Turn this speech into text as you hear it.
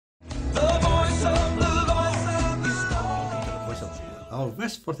our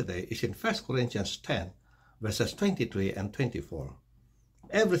verse for today is in 1 Corinthians 10, verses 23 and 24.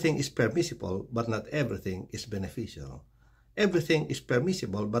 Everything is permissible, but not everything is beneficial. Everything is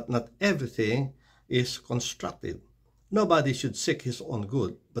permissible, but not everything is constructive. Nobody should seek his own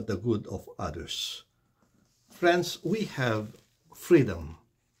good, but the good of others. Friends, we have freedom,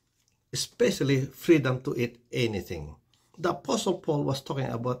 especially freedom to eat anything. The Apostle Paul was talking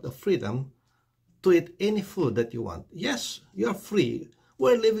about the freedom to eat any food that you want. Yes, you are free.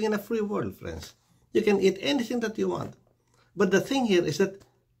 We're living in a free world, friends. You can eat anything that you want. But the thing here is that,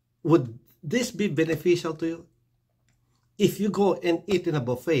 would this be beneficial to you? If you go and eat in a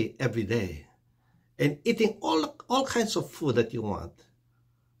buffet every day, and eating all kinds of food that you want,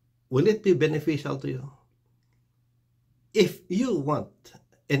 will it be beneficial to you? If you want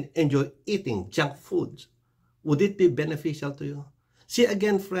and enjoy eating junk foods, would it be beneficial to you? See,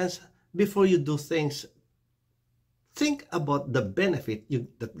 again, friends, before you do things, think about the benefit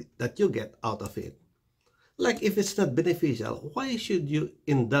that you get out of it. Like, if it's not beneficial, why should you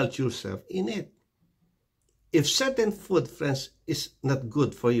indulge yourself in it? If certain food, friends, is not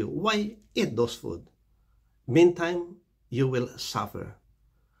good for you, why eat those food? Meantime, you will suffer.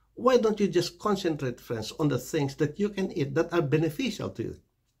 Why don't you just concentrate, friends, on the things that you can eat that are beneficial to you?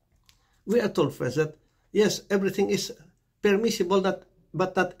 We are told, friends, that yes, everything is permissible,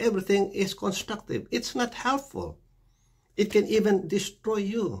 but not everything is constructive. It's not helpful. It can even destroy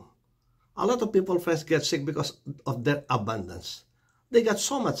you. A lot of people, friends, get sick because of their abundance. They got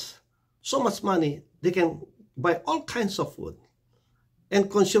so much money, they can buy all kinds of food and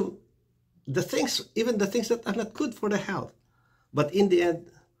consume the things, even the things that are not good for the health. But in the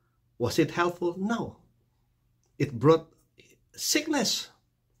end, was it helpful? No. It brought sickness.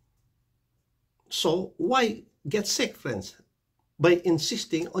 So why get sick, friends? By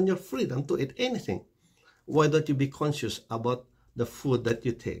insisting on your freedom to eat anything. Why don't you be conscious about the food that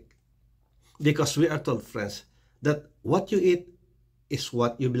you take? Because we are told, friends, that what you eat is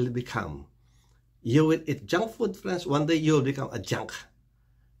what you will become. You will eat junk food, friends. One day you will become a junk.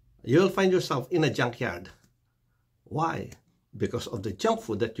 You will find yourself in a junkyard. Why? Because of the junk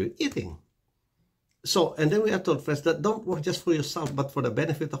food that you're eating. So, and then we are told, friends, that don't work just for yourself, but for the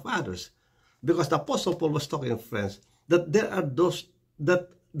benefit of others. Because the Apostle Paul was talking, friends, that there are those that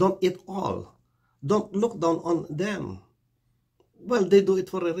don't eat all. Don't look down on them. Well, they do it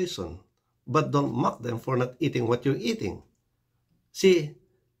for a reason. But don't mock them for not eating what you're eating. See,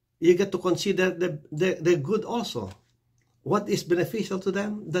 you get to consider the good also. What is beneficial to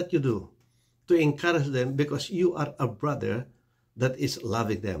them, that you do. To encourage them, because you are a brother that is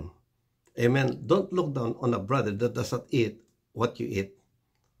loving them. Amen. Don't look down on a brother that does not eat what you eat.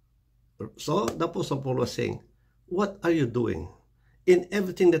 So the Apostle Paul was saying, what are you doing? In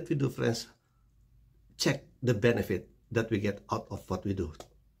everything that we do, friends, check the benefit that we get out of what we do.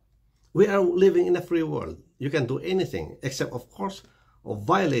 We are living in a free world. You can do anything, except, of course, of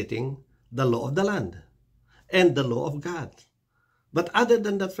violating the law of the land and the law of God. But other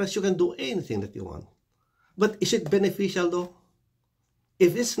than that, friends, you can do anything that you want. But is it beneficial, though?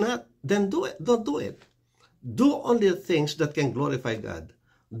 If it's not, then do it. Don't do it. Do only the things that can glorify God.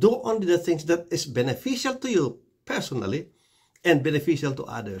 Do only the things that is beneficial to you personally and beneficial to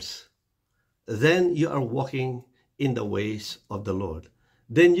others. Then you are walking in the ways of the Lord.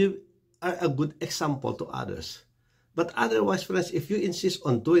 Then you are a good example to others. But otherwise, friends, if you insist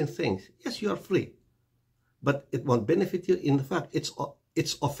on doing things, yes, you are free. But it won't benefit you. In fact,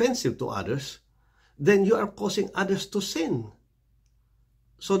 it's offensive to others. Then you are causing others to sin.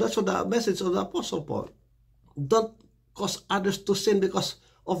 So that's what the message of the Apostle Paul. Don't cause others to sin because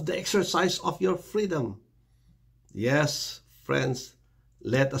of the exercise of your freedom. Yes, friends,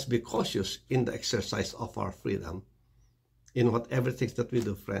 let us be cautious in the exercise of our freedom. In whatever things that we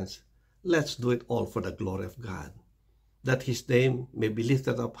do, friends, let's do it all for the glory of God, that His name may be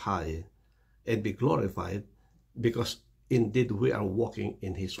lifted up high and be glorified, because indeed we are walking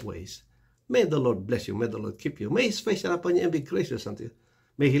in His ways. May the Lord bless you. May the Lord keep you. May His face shine upon you and be gracious unto you.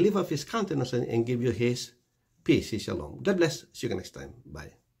 May He lift up His countenance and give you His peace, His shalom. God bless. See you next time.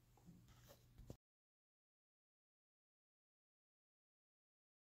 Bye.